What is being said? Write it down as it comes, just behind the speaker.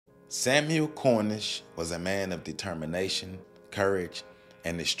Samuel Cornish was a man of determination, courage,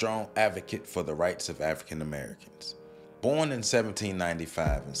 and a strong advocate for the rights of African Americans. Born in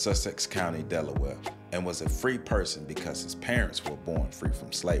 1795 in Sussex County, Delaware, and was a free person because his parents were born free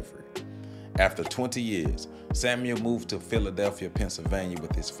from slavery. After 20 years, Samuel moved to Philadelphia, Pennsylvania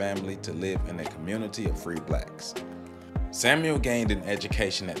with his family to live in a community of free blacks. Samuel gained an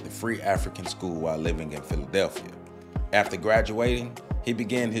education at the Free African School while living in Philadelphia. After graduating, he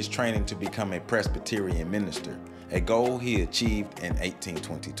began his training to become a Presbyterian minister, a goal he achieved in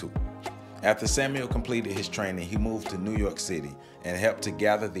 1822. After Samuel completed his training, he moved to New York City and helped to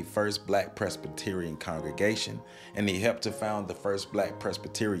gather the first Black Presbyterian congregation, and he helped to found the first Black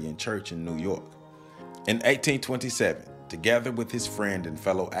Presbyterian church in New York. In 1827, together with his friend and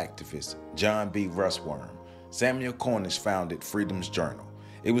fellow activist, John B. Russwurm, Samuel Cornish founded Freedom's Journal.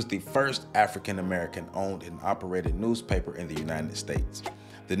 It was the first African-American owned and operated newspaper in the United States.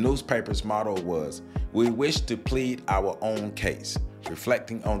 The newspaper's motto was, "We wish to plead our own case,"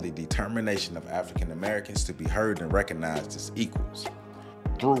 reflecting on the determination of African Americans to be heard and recognized as equals.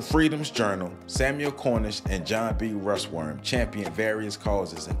 Through Freedom's Journal, Samuel Cornish and John B. Russwurm championed various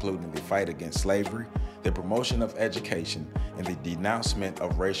causes including the fight against slavery, the promotion of education, and the denouncement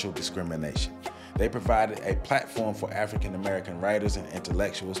of racial discrimination. They provided a platform for African American writers and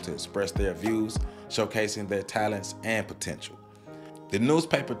intellectuals to express their views, showcasing their talents and potential. The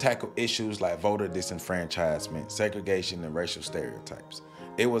newspaper tackled issues like voter disenfranchisement, segregation, and racial stereotypes.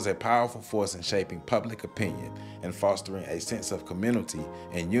 It was a powerful force in shaping public opinion and fostering a sense of community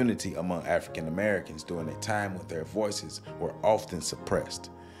and unity among African Americans during a time when their voices were often suppressed.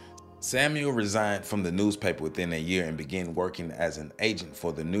 Samuel resigned from the newspaper within a year and began working as an agent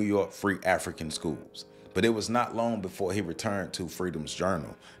for the New York Free African Schools. But it was not long before he returned to Freedom's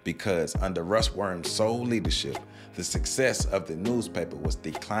Journal because under Russwurm's sole leadership, the success of the newspaper was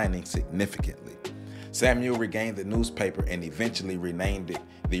declining significantly. Samuel regained the newspaper and eventually renamed it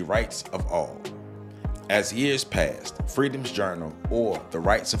The Rights of All. As years passed, Freedom's Journal, or The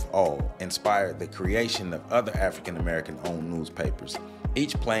Rights of All, inspired the creation of other African American owned newspapers,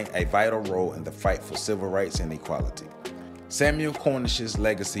 each playing a vital role in the fight for civil rights and equality. Samuel Cornish's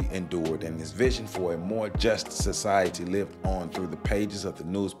legacy endured and his vision for a more just society lived on through the pages of the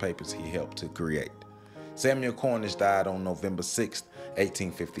newspapers he helped to create. Samuel Cornish died on November 6,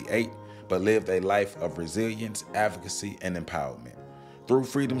 1858, but lived a life of resilience, advocacy, and empowerment. Through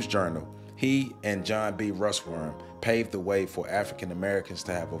Freedom's Journal, he and John B. Russwurm paved the way for African Americans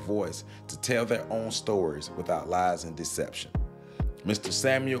to have a voice to tell their own stories without lies and deception. Mr.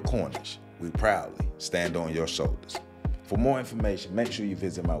 Samuel Cornish, we proudly stand on your shoulders. For more information, make sure you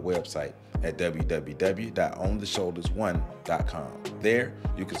visit my website at www.ontheshoulders1.com. There,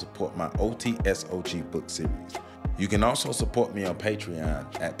 you can support my OTSOG book series. You can also support me on Patreon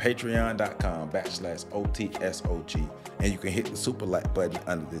at patreon.com/OTSOG, and you can hit the super like button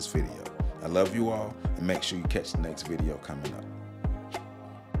under this video. I love you all, and make sure you catch the next video coming up.